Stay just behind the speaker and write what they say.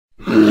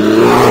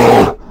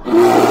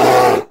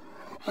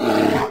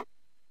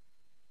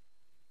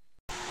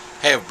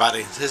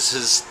everybody. This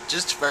is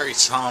just a very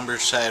somber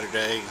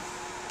Saturday.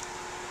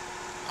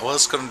 I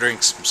was going to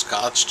drink some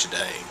scotch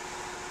today,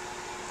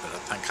 but I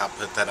think I'll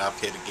put that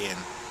off yet again.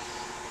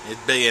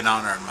 It'd be in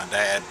honor of my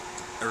dad.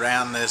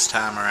 Around this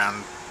time,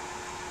 around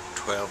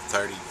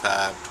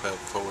 12:35,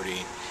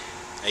 12:40,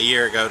 a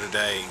year ago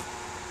today,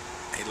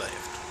 he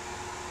left.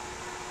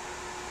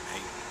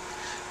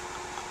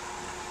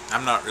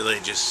 I'm not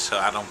religious, so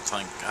I don't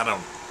think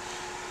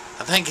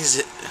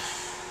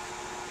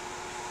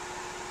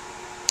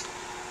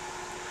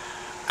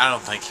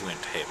he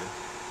went to heaven.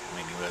 I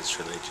mean, he was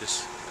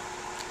religious.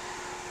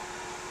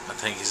 I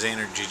think his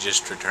energy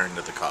just returned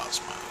to the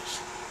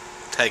cosmos.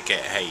 Take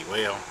it how you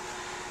will.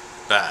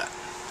 But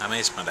I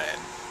miss my dad.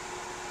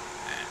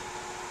 And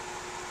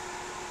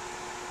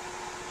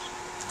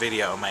the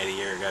video I made a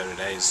year ago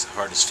today is the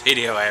hardest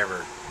video I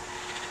ever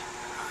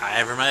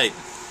made.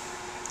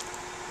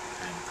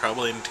 And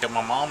probably until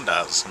my mom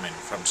dies. I mean,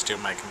 if I'm still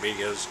making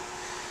videos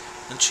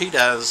and she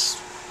dies,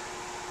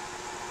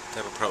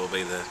 that'll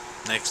probably be the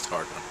next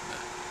hard one.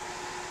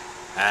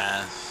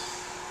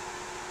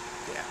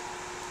 Yeah.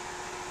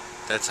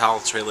 That's all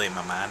that's really in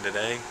my mind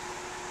today.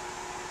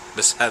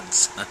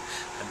 Besides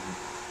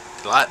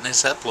lighten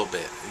this up a little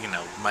bit,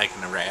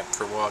 making a wrap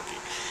for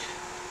walking.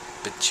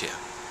 But yeah,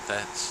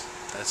 that's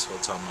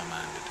what's on my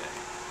mind today.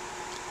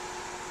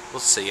 We'll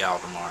see y'all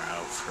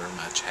tomorrow for a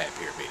much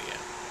happier video.